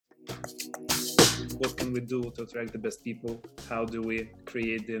what can we do to attract the best people? How do we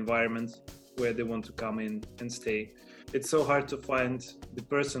create the environment where they want to come in and stay? It's so hard to find the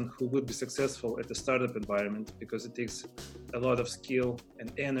person who would be successful at a startup environment because it takes a lot of skill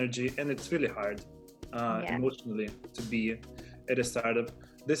and energy, and it's really hard emotionally to be at a startup.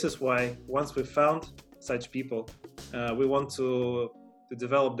 This is why once we found such people, we want to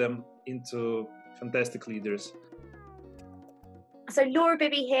develop them into fantastic leaders. So Laura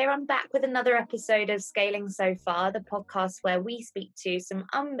Bibby here. I'm back with another episode of Scaling So Far, the podcast where we speak to some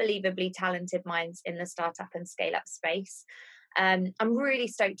unbelievably talented minds in the startup and scale-up space. I'm really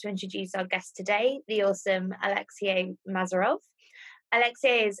stoked to introduce our guest today, the awesome Alexey Mazarov.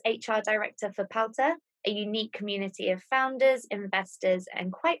 Alexey is HR director for Palta, a unique community of founders, investors,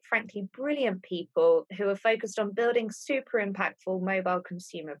 and quite frankly, brilliant people who are focused on building super impactful mobile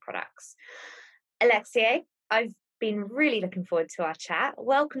consumer products. Alexey, I've been really looking forward to our chat.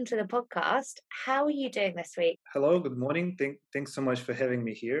 Welcome to the podcast. How are you doing this week? Hello, good morning. Thanks so much for having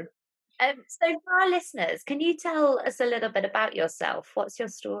me here. So for our listeners, can you tell us a little bit about yourself? What's your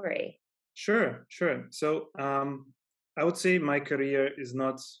story? Sure. So I would say my career is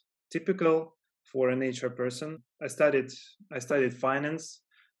not typical for an HR person. I studied finance.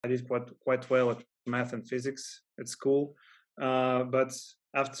 I did quite well at math and physics at school. But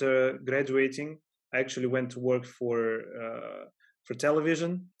after graduating, I actually went to work for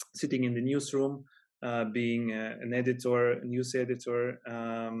television, sitting in the newsroom, being an editor, a news editor,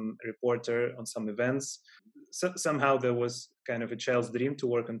 reporter on some events. So, somehow there was kind of a child's dream to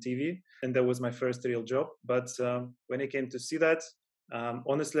work on TV, and that was my first real job. But when I came to see that,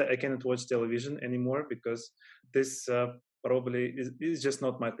 honestly, I cannot watch television anymore because this probably is just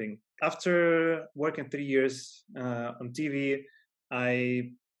not my thing. After working 3 years on TV,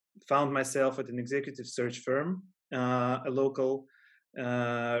 I found myself at an executive search firm, a local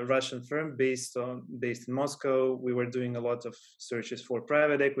Russian firm based in Moscow. We were doing a lot of searches for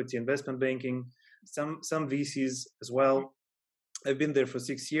private equity, investment banking, some VCs as well. I've been there for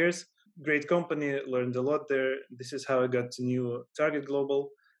 6 years. Great company, learned a lot there. This is how I got to new Target Global,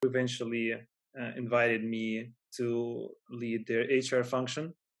 who eventually invited me to lead their HR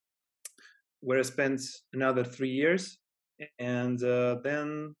function, where I spent another 3 years. And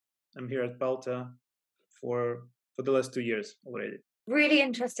then I'm here at Palta for the last 2 years already. Really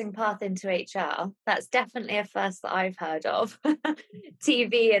interesting path into HR. That's definitely a first that I've heard of.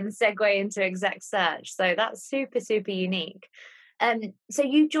 TV and segue into exec search. So that's super, super unique. So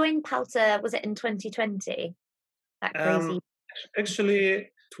you joined Palta, was it in 2020? That crazy.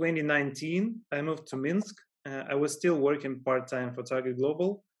 Actually, 2019, I moved to Minsk. I was still working part-time for Target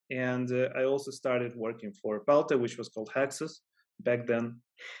Global. And I also started working for Palta, which was called Haxus back then.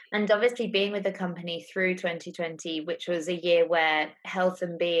 And obviously being with the company through 2020, which was a year where health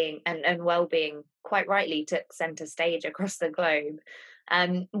and being and well-being quite rightly took center stage across the globe.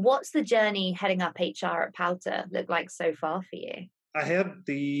 What's the journey heading up HR at Palta look like so far for you? I had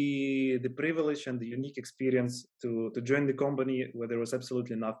the privilege and the unique experience to join the company where there was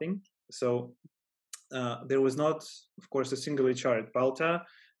absolutely nothing. So there was not, of course, a single HR at Palta.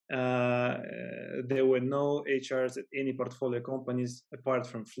 There were no HRs at any portfolio companies apart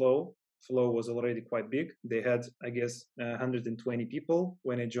from Flow. Flow was already quite big. They had, I guess, 120 people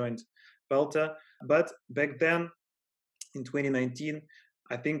when I joined Palta. But back then, in 2019,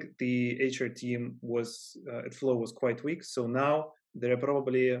 I think the HR team at Flow was quite weak. So now there are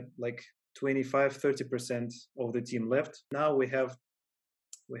probably like 25-30% of the team left. Now we have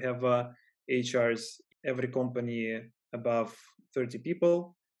HRs, every company above 30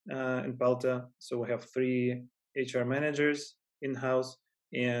 people. In Palta, so we have 3 HR managers in-house,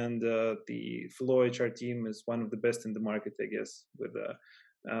 and the Flow HR team is one of the best in the market, I guess, with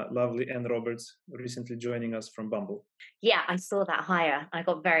lovely Anne Roberts recently joining us from Bumble. Yeah, I saw that hire. I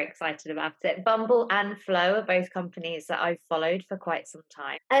got very excited about it. Bumble and Flow are both companies that I've followed for quite some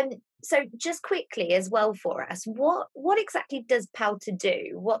time. So just quickly as well for us, what exactly does Palta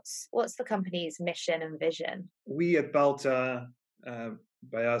do? What's the company's mission and vision? We at Palta,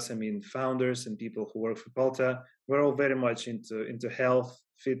 by us, I mean founders and people who work for Palta, we're all very much into health,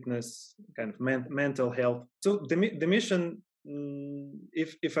 fitness, kind of mental health. So the mission,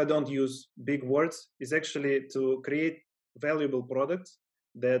 if I don't use big words, is actually to create valuable products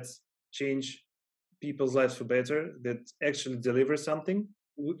that change people's lives for better, that actually deliver something.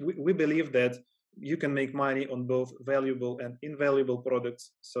 We believe that you can make money on both valuable and invaluable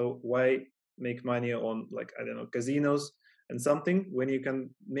products. So why make money on, like, I don't know, casinos and something when you can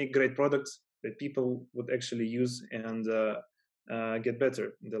make great products that people would actually use and get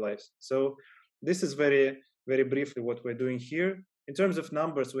better in their lives. So this is very, very briefly what we're doing here. In terms of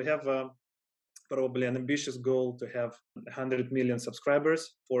numbers, we have probably an ambitious goal to have 100 million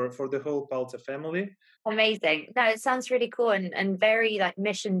subscribers for the whole Palta family. Amazing. No, it sounds really cool and very like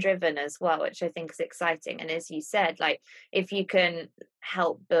mission driven as well, which I think is exciting. And as you said, like if you can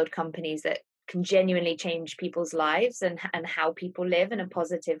help build companies that can genuinely change people's lives and how people live in a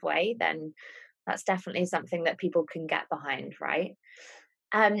positive way, then that's definitely something that people can get behind, right?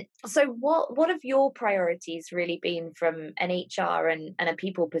 So what have your priorities really been from an HR and a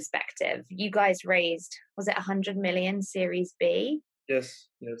people perspective? You guys raised, was it 100 million Series B? Yes,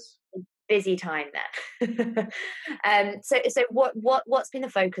 yes. Busy time then. So what's been the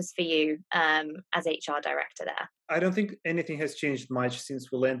focus for you as HR director there? I don't think anything has changed much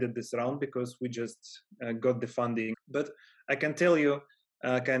since we landed this round because we just got the funding. But I can tell you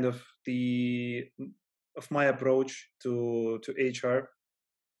kind of my approach to HR.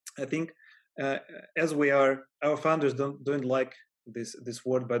 I think as we are, our founders don't like this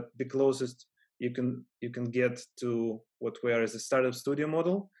word, but the closest you can get to what we are as a startup studio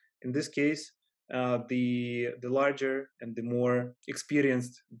model. In this case, the larger and the more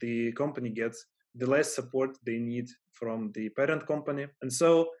experienced the company gets, the less support they need from the parent company. And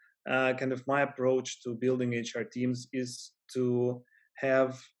so, kind of my approach to building HR teams is to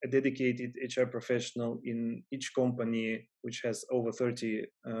have a dedicated HR professional in each company which has over 30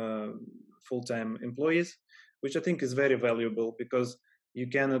 full-time employees, which I think is very valuable because you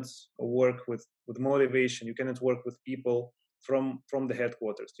cannot work with motivation, you cannot work with people from the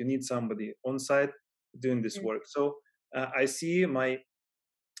headquarters. You need somebody on site doing this work. So I see my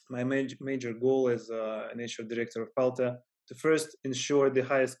major goal as an HR director of Palta to first ensure the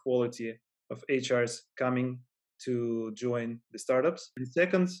highest quality of HRs coming to join the startups. And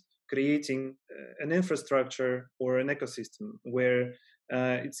second, creating an infrastructure or an ecosystem where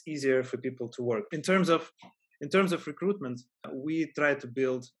it's easier for people to work. In terms of recruitment, we try to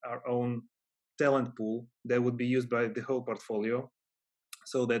build our own talent pool that would be used by the whole portfolio,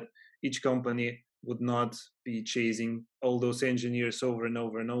 so that each company would not be chasing all those engineers over and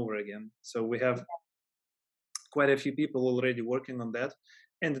over and over again. So we have quite a few people already working on that,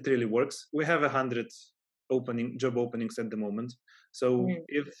 and it really works. We have 100 job openings at the moment. So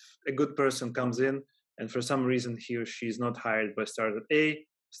if a good person comes in and for some reason he or she is not hired by startup A,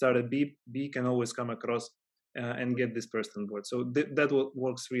 startup B can always come across and get this person on board. So that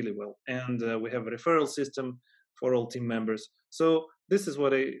works really well. And we have a referral system for all team members. So this is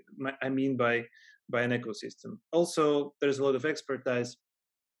what I mean by an ecosystem. Also, there's a lot of expertise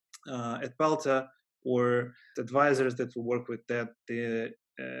at Palta or advisors that we work with that the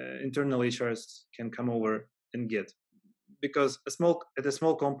internal HRs can come over and get. Because at a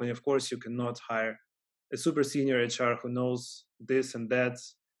small company, of course, you cannot hire a super senior HR who knows this and that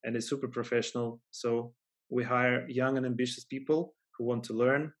and is super professional. So we hire young and ambitious people who want to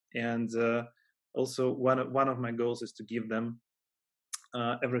learn. And also one of my goals is to give them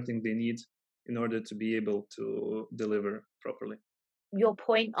everything they need in order to be able to deliver properly. Your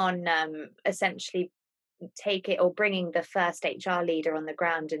point on essentially bringing the first HR leader on the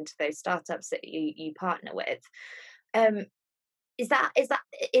ground into those startups that you partner with. Is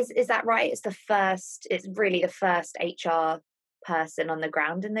that right? It's really the first HR person on the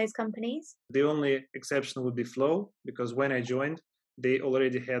ground in those companies? The only exception would be Flow, because when I joined, they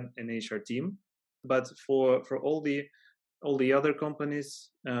already had an HR team. But for all the other companies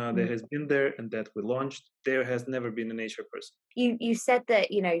that has been there and that we launched, there has never been an HR person. You said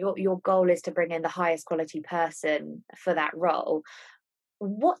that your goal is to bring in the highest quality person for that role.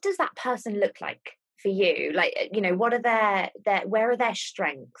 What does that person look like for you? Like, what are where are their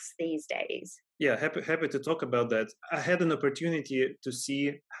strengths these days? Yeah, happy to talk about that. I had an opportunity to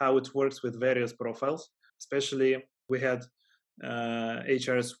see how it works with various profiles. Especially, we had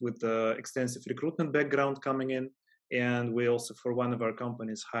HRs with extensive recruitment background coming in. And we also, for one of our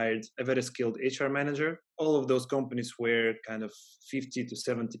companies, hired a very skilled HR manager. All of those companies were kind of 50 to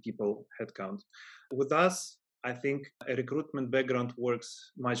 70 people headcount. With us, I think a recruitment background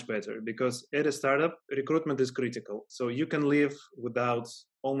works much better because at a startup, recruitment is critical. So you can live without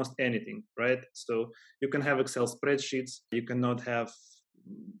almost anything, right? So you can have Excel spreadsheets, you cannot have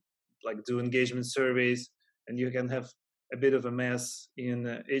do engagement surveys, and you can have a bit of a mess in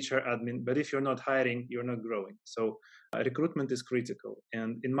HR admin, but if you're not hiring, you're not growing. So recruitment is critical.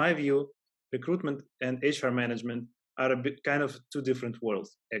 And in my view, recruitment and HR management are a bit kind of two different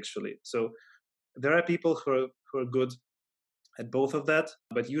worlds, actually. So there are people who are good at both of that,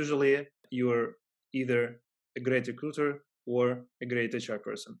 but usually you're either a great recruiter or a great HR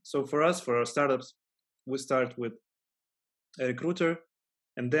person. So for us, for our startups, we start with a recruiter,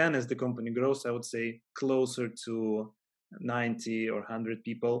 and then as the company grows, I would say closer to 90 or 100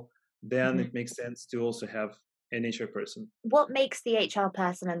 people, then it makes sense to also have an HR person. What makes the HR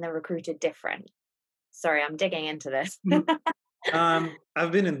person and the recruiter different? Sorry, I'm digging into this.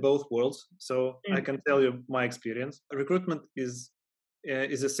 I've been in both worlds, so I Mm. can tell you my experience. Recruitment is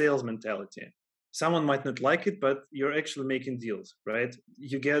a sales mentality. Someone might not like it, but you're actually making deals, right?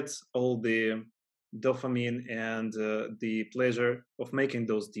 You get all the dopamine and the pleasure of making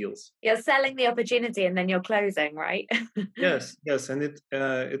those deals. You're selling the opportunity and then you're closing, right? Yes, yes, and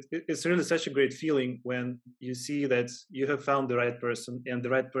it's really such a great feeling when you see that you have found the right person, and the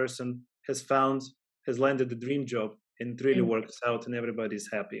right person has landed the dream job, and it really Mm. works out, and everybody's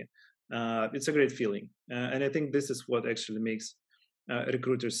happy. It's a great feeling, and I think this is what actually makes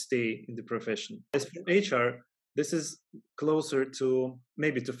recruiters stay in the profession. As for HR, this is closer to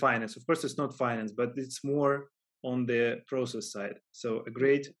maybe to finance. Of course, it's not finance, but it's more on the process side. So a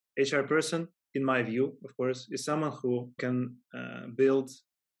great HR person, in my view, of course, is someone who can build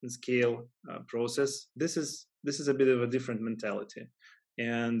and scale process. This is a bit of a different mentality,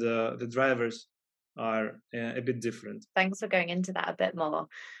 and the drivers are a bit different. Thanks for going into that a bit more.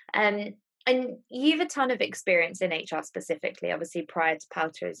 And you've a ton of experience in HR specifically, obviously prior to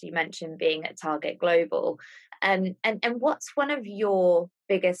Powter, as you mentioned, being at Target Global. And what's one of your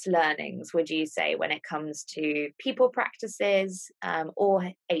biggest learnings, would you say, when it comes to people practices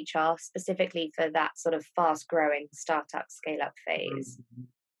or HR specifically for that sort of fast growing startup scale up phase? Mhm.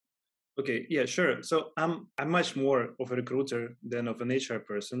 Okay, yeah, sure. So I'm much more of a recruiter than of an HR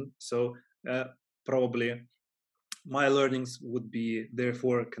person. So uh, probably my learnings would be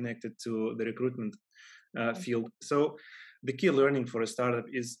therefore connected to the recruitment field. So the key learning for a startup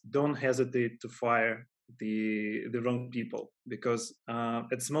is don't hesitate to fire the wrong people, because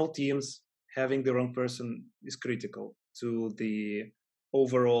at small teams having the wrong person is critical to the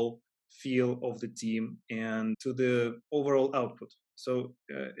overall feel of the team and to the overall output. So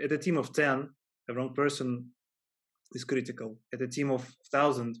at a team of 10, a wrong person is critical. At a team of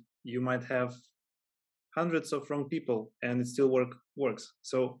 1,000, you might have hundreds of wrong people and it still works.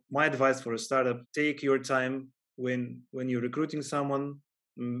 So my advice for a startup: take your time when you're recruiting someone.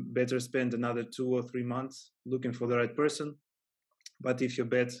 Better spend another 2 or 3 months looking for the right person. But if your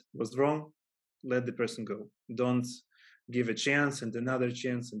bet was wrong, let the person go. Don't give a chance and another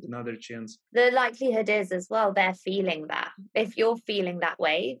chance and another chance. The likelihood is as well they're feeling that. If you're feeling that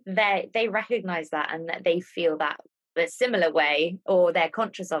way, they recognize that and that they feel that a similar way, or they're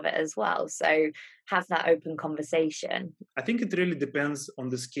conscious of it as well. So have that open conversation. I think it really depends on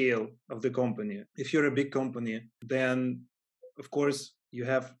the scale of the company. If you're a big company, then of course you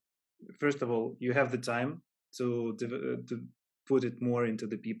have, first of all, you have the time to put it more into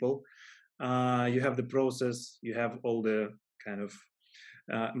the people. You have the process, you have all the kind of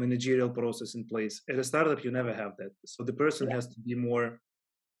managerial process in place. At a startup, you never have that. So the person Yeah. has to be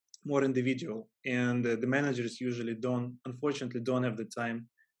more individual, and the managers usually unfortunately don't have the time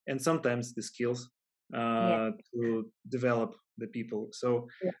and sometimes the skills Yeah. to develop the people. So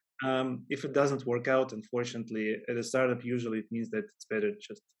if it doesn't work out, unfortunately, at a startup, usually it means that it's better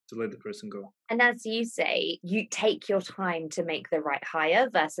just to let the person go. And as you say, you take your time to make the right hire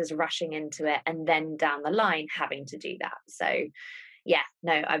versus rushing into it and then down the line having to do that. So yeah,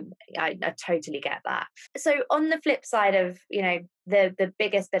 no, I totally get that. So on the flip side of, the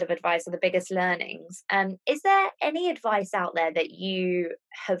biggest bit of advice or the biggest learnings, is there any advice out there that you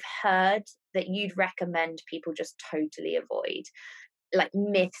have heard that you'd recommend people just totally avoid? Like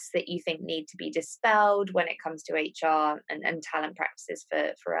myths that you think need to be dispelled when it comes to HR and talent practices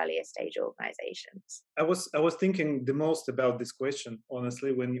for earlier stage organizations? I was thinking the most about this question,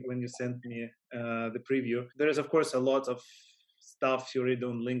 honestly, when you sent me the preview. There is of course a lot of stuff you read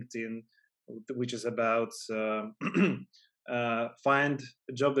on LinkedIn, which is about find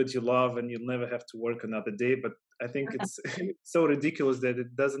a job that you love and you'll never have to work another day. But I think it's so ridiculous that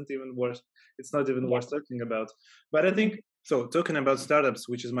it doesn't even worth. It's not even Yeah. worth talking about. But I think so. Talking about startups,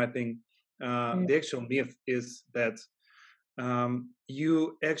 which is my thing, Mm. the actual myth is that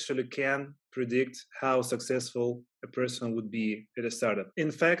you actually can predict how successful a person would be at a startup.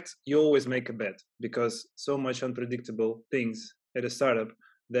 In fact, you always make a bet, because so much unpredictable things at a startup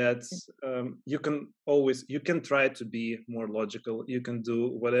that you can try to be more logical. You can do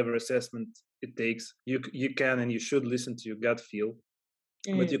whatever assessment it takes. You can and you should listen to your gut feel,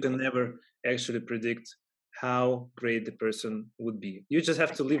 but you Mm. can never actually predict how great the person would be. You just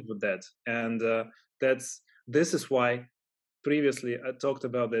have to live with that, and this is why previously I talked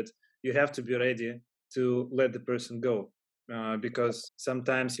about that you have to be ready to let the person go, because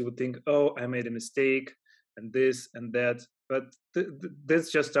sometimes you would think, oh, I made a mistake and this and that, but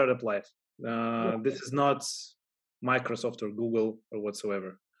that's just startup life. Yeah. This is not Microsoft or Google or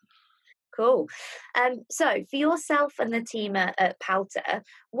whatsoever. Cool. So for yourself and the team at Powter,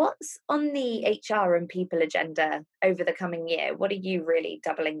 what's on the HR and people agenda over the coming year? What are you really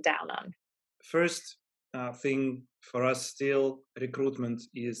doubling down on? First thing for us still, recruitment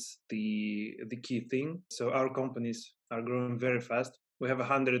is the key thing. So our companies are growing very fast. We have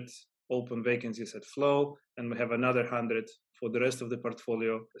 100 open vacancies at Flow, and we have another 100 for the rest of the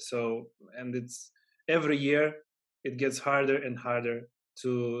portfolio. So, and it's every year it gets harder and harder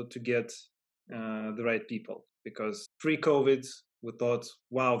to get the right people, because pre-COVID we thought,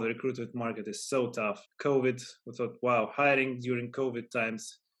 wow, the recruitment market is so tough. COVID, we thought, wow, hiring during COVID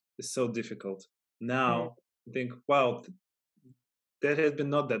times is so difficult. Mm. Now I think, wow, that has been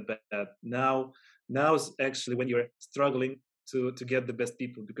not that bad. Now is actually when you're struggling to get the best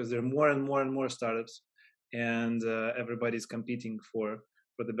people, because there are more and more and more startups, and everybody's competing for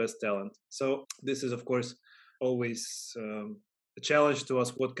the best talent. So this is of course always a challenge to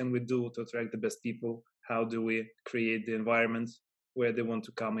us. What can we do to attract the best people? How do we create the environment where they want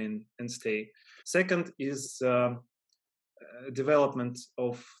to come in and stay? Second is development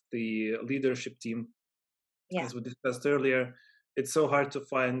of the leadership team. Yeah. As we discussed earlier, it's so hard to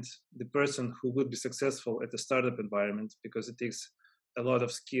find the person who would be successful at the startup environment, because it takes a lot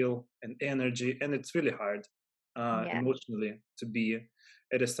of skill and energy, and it's really hard Yeah. emotionally to be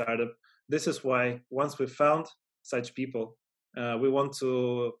at a startup. This is why once we found such people, we want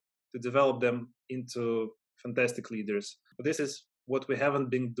to develop them into fantastic leaders. This is what we haven't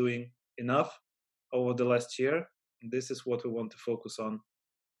been doing enough over the last year. This is what we want to focus on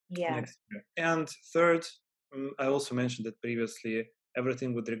Yeah. next year. And third, I also mentioned it previously,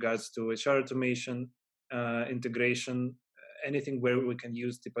 everything with regards to HR automation, integration, anything where we can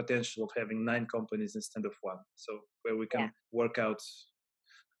use the potential of having 9 companies instead of 1. So where we Yeah. can work out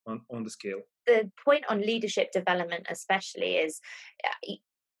on the scale. The point on leadership development, especially, is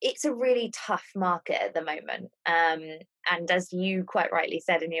it's a really tough market at the moment. And as you quite rightly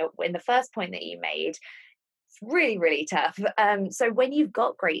said in the first point that you made, it's really, really tough. So when you've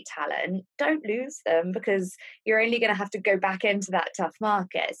got great talent, don't lose them, because you're only going to have to go back into that tough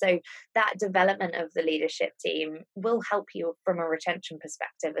market. So that development of the leadership team will help you from a retention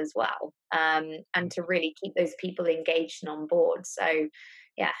perspective as well, and to really keep those people engaged and on board. So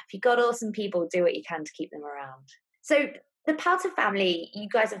yeah, if you've got awesome people, do what you can to keep them around. So the Powter family, you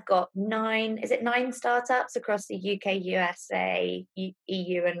guys have got 9 startups across the UK, USA,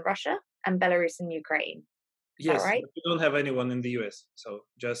 EU, and Russia, and Belarus and Ukraine. Is that Yes, right? but we don't have anyone in the US, so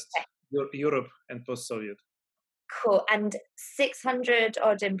just Okay, Europe and post-Soviet. cool. And 600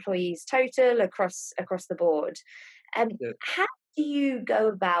 odd employees total across the board. Yes. How do you go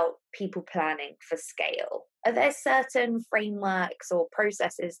about people planning for scale? Are there certain frameworks or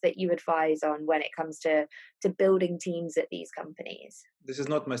processes that you advise on when it comes to building teams at these companies? This is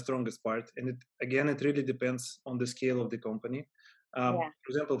not my strongest part, and it really depends on the scale of the company. Yeah, For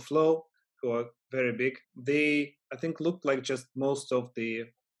example, Flow, who are very big, they I think look like just most of the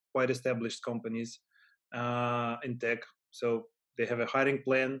quite established companies in tech. So they have a hiring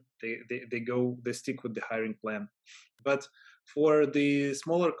plan. They stick with the hiring plan. But for the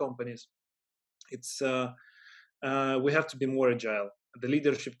smaller companies, it's we have to be more agile. The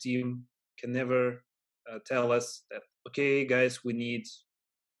leadership team can never tell us that, okay, guys, we need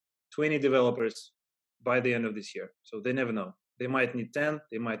 20 developers by the end of this year. So they never know. They might need 10,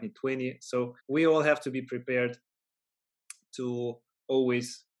 they might need 20. So we all have to be prepared to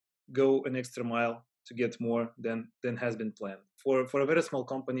always go an extra mile to get more than has been planned. For a very small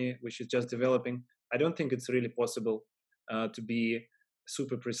company which is just developing, I don't think it's really possible to be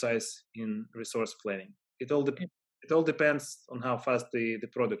super precise in resource planning. It all depends on how fast the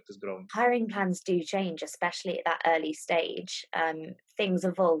product is growing. hiring plans do change, especially at that early stage. Things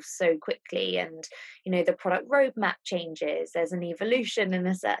evolve so quickly, and the product roadmap changes. There's an evolution in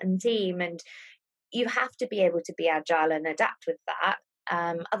a certain team, and you have to be able to be agile and adapt with that.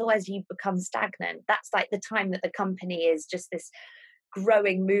 Otherwise, you become stagnant. That's like the time that the company is just this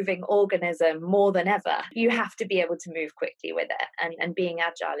growing, moving organism more than ever. You have to be able to move quickly with it, and being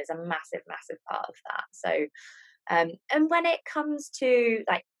agile is a massive, massive part of that. So, and when it comes to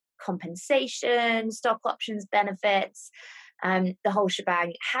like compensation, stock options, benefits, the whole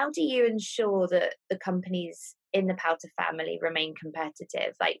shebang, how do you ensure that the companies in the Powter family remain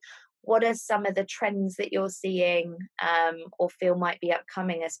competitive? Like, what are some of the trends that you're seeing, or feel might be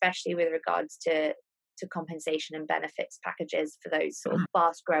upcoming, especially with regards to compensation and benefits packages for those sort of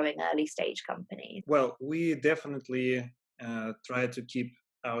fast growing early stage companies? Well, we definitely try to keep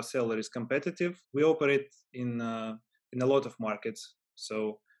our salaries competitive. We operate in a lot of markets,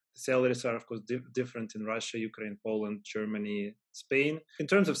 so salaries are, of course, different in Russia, Ukraine, Poland, Germany, Spain. In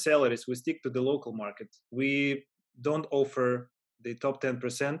terms of salaries, we stick to the local market. We don't offer the top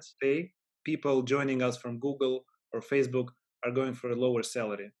 10% pay. People joining us from Google or Facebook are going for a lower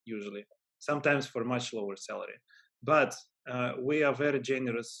salary, usually, sometimes for much lower salary. But we are very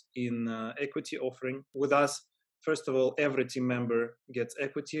generous in equity offering. With us, first of all, every team member gets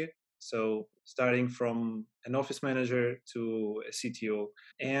equity. So starting from an office manager to a CTO.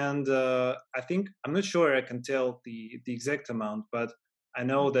 And I think, I'm not sure I can tell the exact amount, but I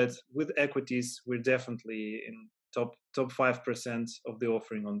know that with equities, we're definitely in top 5% of the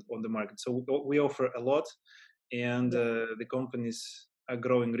offering on the market. So we offer a lot, and the companies are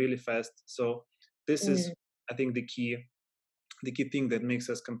growing really fast. So this is, I think, the key thing that makes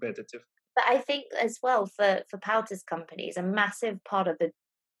us competitive. But I think as well for Powter's companies, a massive part of the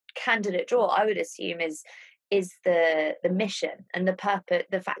candidate draw, I would assume, is the mission and the purpose,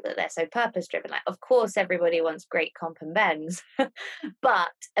 the fact that they're so purpose driven. Like, of course, everybody wants great comp and bens,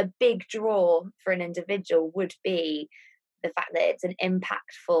 but a big draw for an individual would be the fact that it's an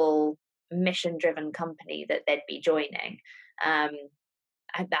impactful, mission driven company that they'd be joining.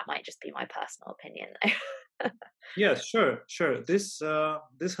 That might just be my personal opinion, though. Yeah, sure. This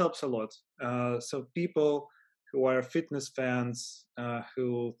helps a lot. So people who are fitness fans,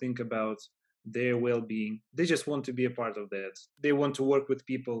 who think about their well-being, they just want to be a part of that. They want to work with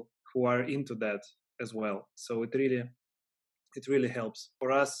people who are into that as well. So it really helps.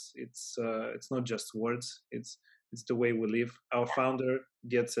 For us, it's not just words. It's the way we live. Our founder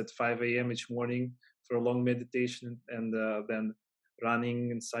gets at 5 a.m. each morning for a long meditation, and then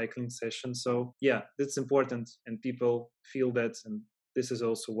running and cycling sessions. So yeah, that's important, and people feel that, and this is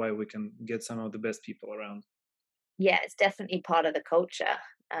also why we can get some of the best people around. Yeah, it's definitely part of the culture,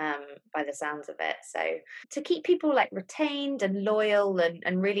 by the sounds of it. So to keep people like retained and loyal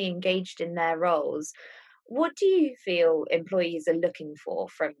and really engaged in their roles, what do you feel employees are looking for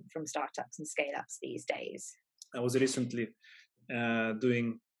from startups and scale ups these days? I was recently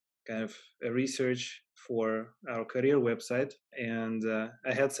doing kind of a research for our career website, and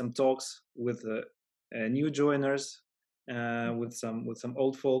I had some talks with new joiners, with some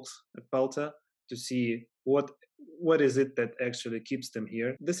old folks at Palta, to see what is it that actually keeps them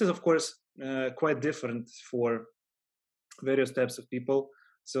here. This is, of course, quite different for various types of people.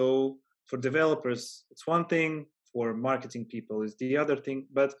 So for developers, it's one thing. For marketing people, is the other thing.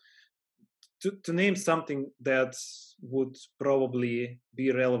 But to name something that would probably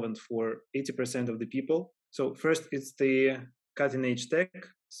be relevant for 80% of the people. So first, it's the cutting edge tech.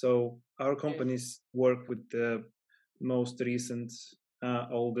 So our companies work with the most recent,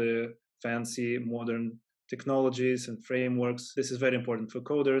 all the fancy modern technologies and frameworks. This is very important for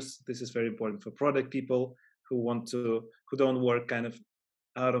coders. This is very important for product people who don't work kind of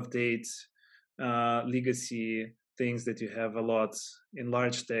out of date legacy things that you have a lot in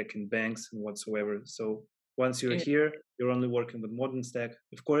large tech and banks and whatsoever. So once you're here, you're only working with modern stack.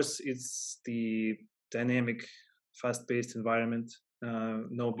 Of course, it's the dynamic, fast-paced environment,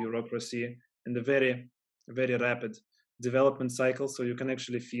 no bureaucracy, and a very, very rapid development cycle. So you can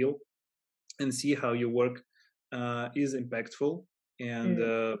actually feel and see how your work is impactful, and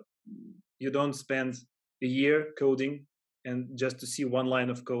you don't spend a year coding and just to see one line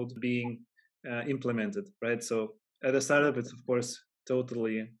of code being implemented, right? So at a startup, it's of course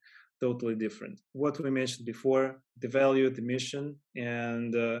totally different. What we mentioned before, the value, the mission,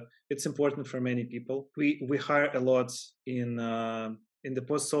 and it's important for many people. We hire a lot in the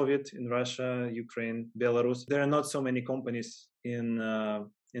post-Soviet, in Russia, Ukraine, Belarus. There are not so many companies in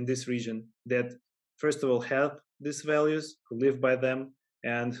this region that, first of all, have these values, who live by them,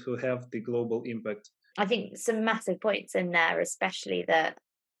 and who have the global impact. I think some massive points in there, especially that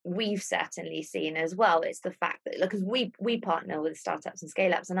we've certainly seen as well. It's the fact that, because we partner with startups and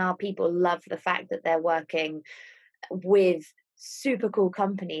scale ups, and our people love the fact that they're working with super cool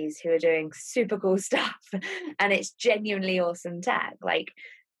companies who are doing super cool stuff, and it's genuinely awesome tech. Like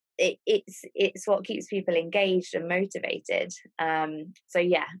it's what keeps people engaged and motivated. So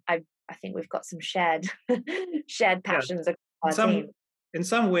yeah, I think we've got some shared passions across our team. In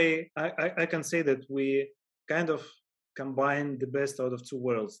some way, I can say that we kind of combine the best out of two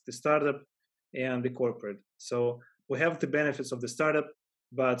worlds, the startup and the corporate. So we have the benefits of the startup,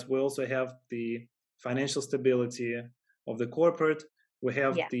 but we also have the financial stability of the corporate. We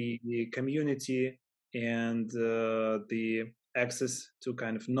have the community and the access to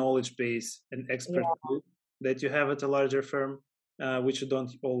kind of knowledge base and expert group that you have at a larger firm, which you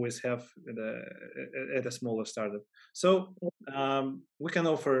don't always have at a smaller startup. So we can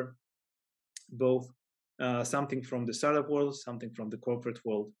offer both something from the startup world, something from the corporate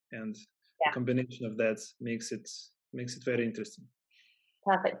world, and the Yeah, combination of that makes it very interesting.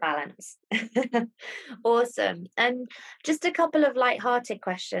 perfect balance. Awesome. And just a couple of light-hearted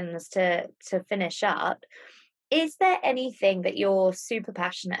questions to finish up. Is there anything that you're super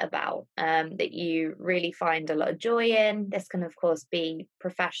passionate about, that you really find a lot of joy in? This can, of course, be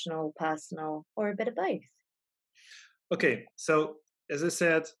professional, personal, or a bit of both. Okay, so as I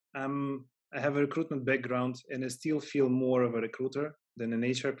said, I have a recruitment background, and I still feel more of a recruiter than an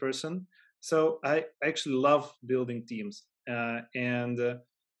HR person. So I actually love building teams, and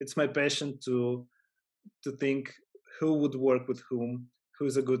it's my passion to think who would work with whom,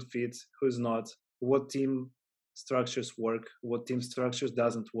 who's a good fit, who's not, what team structures work, what team structures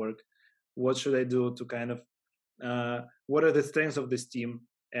doesn't work, what should I do to kind of what are the strengths of this team,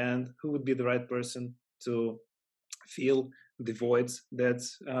 and who would be the right person to fill the voids that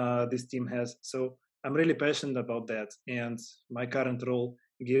this team has. So I'm really passionate about that, and my current role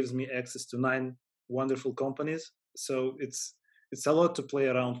gives me access to 9 wonderful companies. So it's a lot to play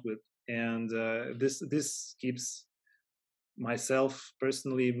around with, and this keeps myself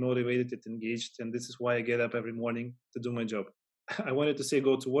personally motivated and engaged, and this is why I get up every morning to do my job. I wanted to say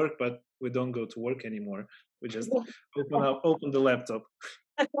go to work, but we don't go to work anymore. We just open the laptop.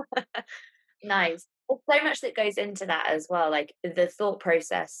 Nice. There's so much that goes into that as well, like the thought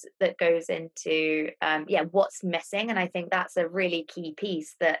process that goes into yeah, what's missing. And I think that's a really key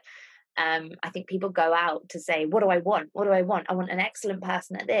piece that I think people go out to say, what do I want? What do I want? I want an excellent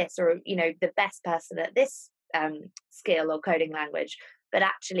person at this, or the best person at this skill or coding language. But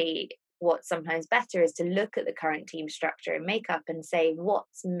actually, what's sometimes better is to look at the current team structure and makeup and say,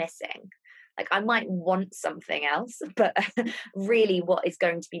 what's missing? Like, I might want something else, but really what is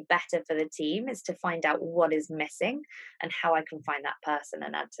going to be better for the team is to find out what is missing and how I can find that person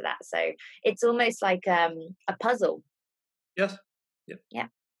and add to that. So it's almost like a puzzle. Yes. Yeah. Yeah.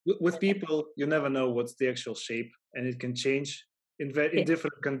 With people, you never know what's the actual shape, and it can change in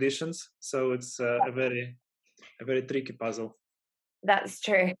different conditions. So it's a very tricky puzzle. That's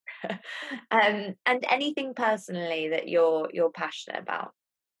true. And anything personally that you're passionate about?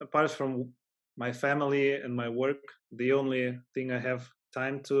 Apart from my family and my work, the only thing I have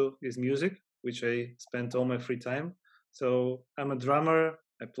time to is music, which I spend all my free time. So I'm a drummer.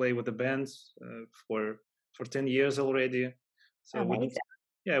 I play with the bands for 10 years already. So we do, Amazing.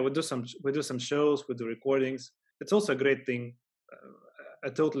 yeah, we do some shows, we do recordings. It's also a great thing. I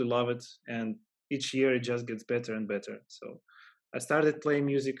totally love it, and each year it just gets better and better. So I started playing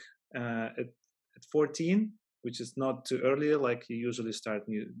music at 14, which is not too early. Like you usually start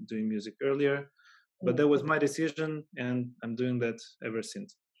doing music earlier, but that was my decision, and I'm doing that ever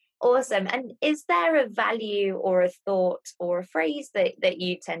since. Awesome. And is there a value or a thought or a phrase that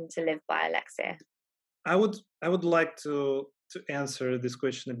you tend to live by, Alexia? I would like to answer this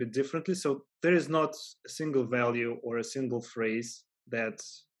question a bit differently. So there is not a single value or a single phrase that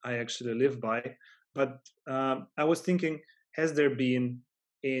I actually live by, but I was thinking, has there been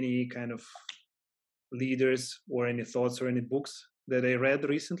any kind of leaders or any thoughts or any books that I read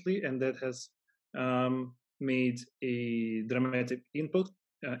recently and that has made a dramatic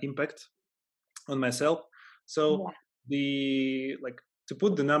impact on myself? So Yeah. the like to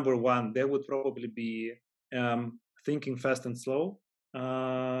put the number one, that would probably be Thinking Fast and Slow.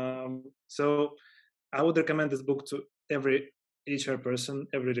 So I would recommend this book to every HR person,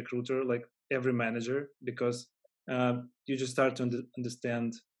 every recruiter, like every manager, because you just start to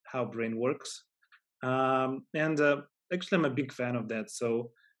understand how brain works. And actually, I'm a big fan of that.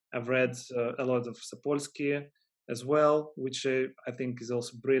 So I've read a lot of Sapolsky as well, which I think is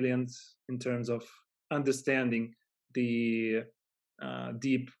also brilliant in terms of understanding the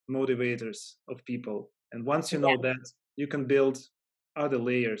deep motivators of people. And once you know Yeah. that, you can build other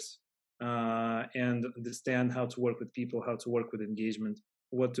layers and understand how to work with people, how to work with engagement,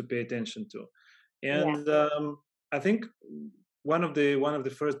 what to pay attention to. Yeah. And I think one of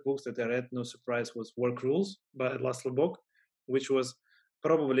the first books that I read, no surprise, was Work Rules by Laszlo Bock, which was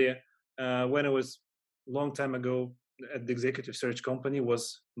probably when it was a long time ago at the executive search company,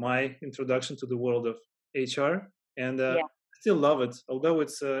 was my introduction to the world of HR. And Yeah. still love it, although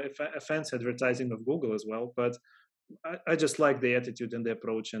it's a fancy advertising of Google as well. But I just like the attitude and the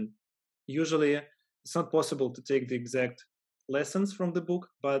approach. And usually, it's not possible to take the exact lessons from the book,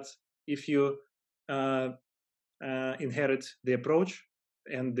 but if you uh, inherit the approach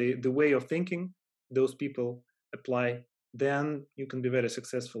and the way of thinking those people apply, then you can be very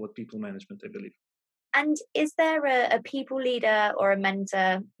successful at people management, I believe. And is there a people leader or a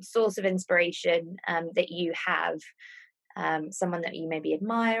mentor source of inspiration that you have? someone that you maybe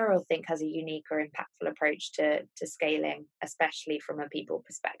admire or think has a unique or impactful approach to scaling, especially from a people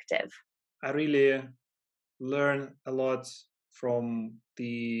perspective? I really learn a lot from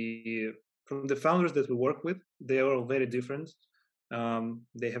the founders that we work with. They are all very different.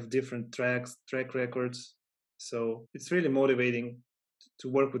 They have different track records. So it's really motivating to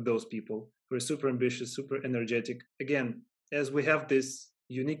work with those people who are super ambitious, super energetic. Again, as we have this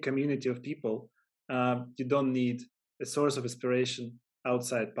unique community of people, you don't need a source of inspiration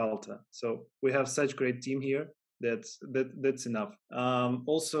outside Palta. So we have such great team here. That's enough.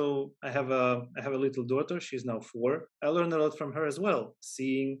 Also, I have a little daughter. She's now 4. I learned a lot from her as well,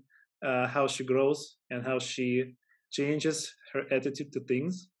 seeing how she grows and how she changes her attitude to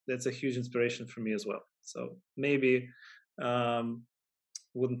things. That's a huge inspiration for me as well. So maybe um,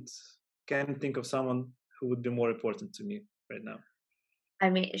 can't think of someone who would be more important to me right now. I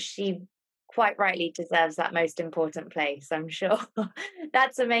mean, she quite rightly deserves that most important place, I'm sure.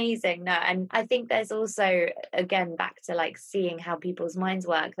 That's amazing. No, and I think there's also, again, back to like seeing how people's minds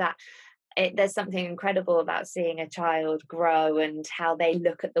work, that there's something incredible about seeing a child grow and how they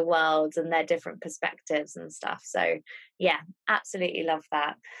look at the world and their different perspectives and stuff. So yeah, absolutely love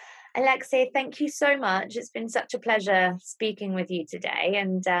that. Alexei, thank you so much. It's been such a pleasure speaking with you today.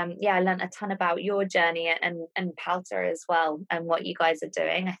 And yeah, I learned a ton about your journey and Palta as well and what you guys are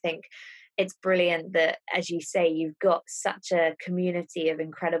doing. I think it's brilliant that, as you say, you've got such a community of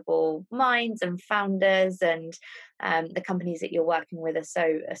incredible minds and founders, and the companies that you're working with are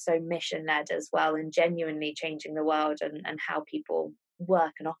so mission led as well, and genuinely changing the world and how people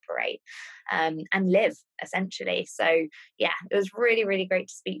work and operate and live, essentially. So yeah, it was really, really great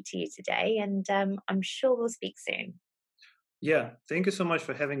to speak to you today, and I'm sure we'll speak soon. Yeah, thank you so much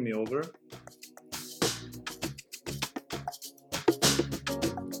for having me over.